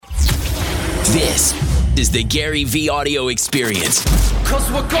This is the GaryVee audio experience.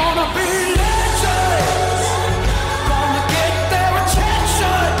 'Cause we're gonna be legends. Gonna get their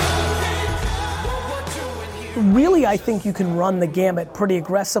attention. Really, I think you can run the gamut pretty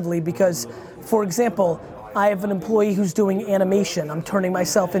aggressively because, for example, I have an employee who's doing animation. I'm turning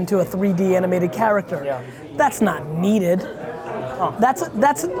myself into a 3D animated character. Yeah. That's not needed. Oh.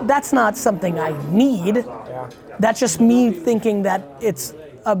 That's not something I need. Yeah. That's just me thinking that it's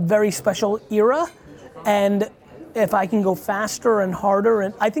a very special era, and if I can go faster and harder,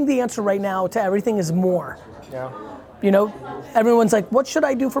 and I think the answer right now to everything is more. Yeah. You know, everyone's like, what should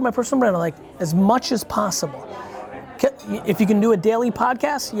I do for my personal brand? I'm like, as much as possible. If you can do a daily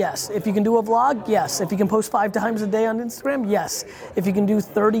podcast, yes. If you can do a vlog, yes. If you can post 5 times a day on Instagram, yes. If you can do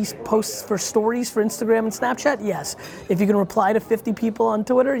 30 posts for stories for Instagram and Snapchat, yes. If you can reply to 50 people on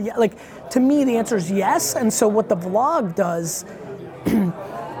Twitter, yeah. Like, to me, the answer is yes. And so what the vlog does,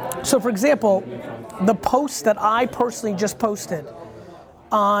 so for example, the post that I personally just posted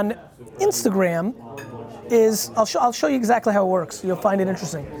on Instagram is, I'll show you exactly how it works. You'll find it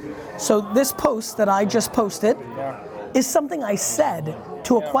interesting. So this post that I just posted is something I said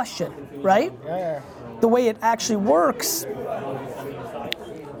to a question, right? Yeah. The way it actually works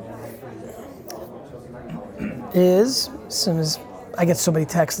is, as soon as I get so many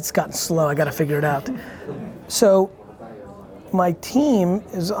texts, it's gotten slow, I gotta figure it out. So my team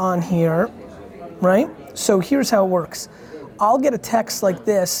is on here, right? So here's how it works. I'll get a text like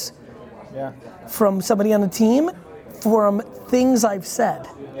this from somebody on the team from things I've said,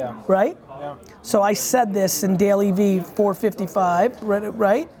 right? Yeah. So I said this in GaryVee 455,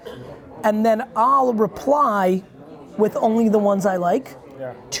 right? And then I'll reply with only the ones I like,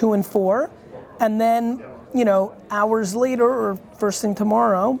 2 and 4. And then, you know, hours later or first thing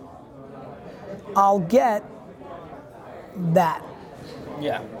tomorrow, I'll get that.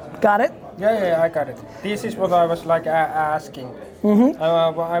 Yeah. Got it? Yeah, I got it. This is what I was like asking. Mm-hmm.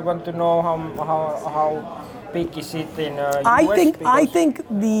 I want to know how big is it in US? I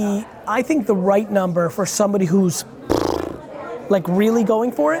think the right number for somebody who's like really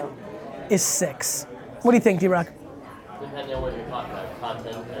going for it is 6. What do you think, D-Rock? Depending on what you're talking about,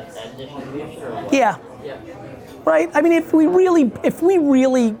 content and distribution or what? Yeah. Right? I mean, if we really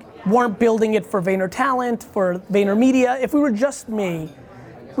weren't building it for Vayner Talent, for VaynerMedia, if we were just me,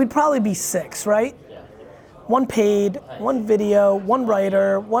 we'd probably be 6, right? Yeah. 1 paid, 1 video, 1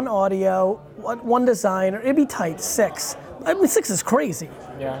 writer, 1 audio, 1 designer. It'd be tight, 6. I mean, 6 is crazy.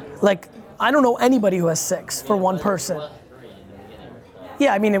 Yeah. Like, I don't know anybody who has 6 for one person.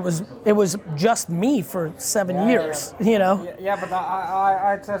 Yeah, I mean, it was just me for 7 years, you know? Yeah, but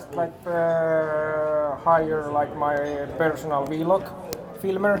I just like hire like my personal vlog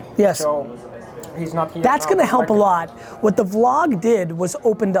filmer. Yes. So he's not here. That's now, gonna help like, a lot. What the vlog did was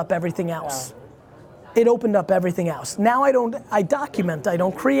opened up everything else. It opened up everything else. Now I document, I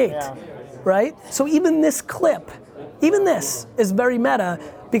don't create, right? So even this clip, even this is very meta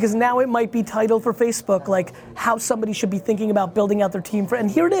because now it might be titled for Facebook like how somebody should be thinking about building out their team for, and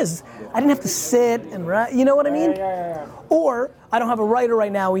here it is. I didn't have to sit and write, you know what I mean? Yeah. Or I don't have a writer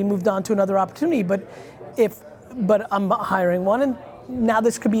right now, we moved on to another opportunity, but I'm hiring one and now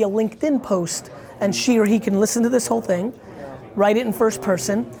this could be a LinkedIn post and she or he can listen to this whole thing, write it in first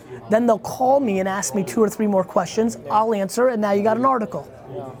person, then they'll call me and ask me 2 or 3 more questions, I'll answer, and now you got an article.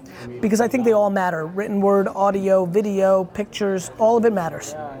 Because I think they all matter, written word, audio, video, pictures, all of it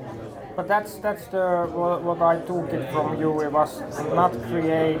matters. But that's what I took it from you. It was not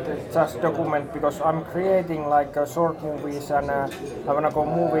create just document because I'm creating like short movies and I wanna go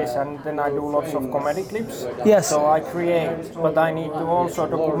movies and then I do lots of comedy clips. Yes. So I create, but I need to also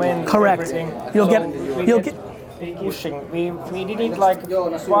document everything. You'll So get pushing. We did it like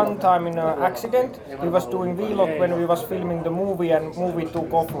one time in an accident. We was doing vlog when we was filming the movie and movie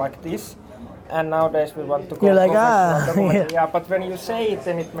took off like this. And nowadays we want to go. You're like, yeah. But when you say it,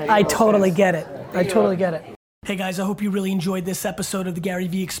 then it makes. I totally get it. I totally get it. Hey guys, I hope you really enjoyed this episode of the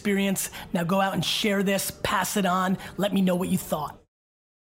GaryVee Experience. Now go out and share this, pass it on, let me know what you thought.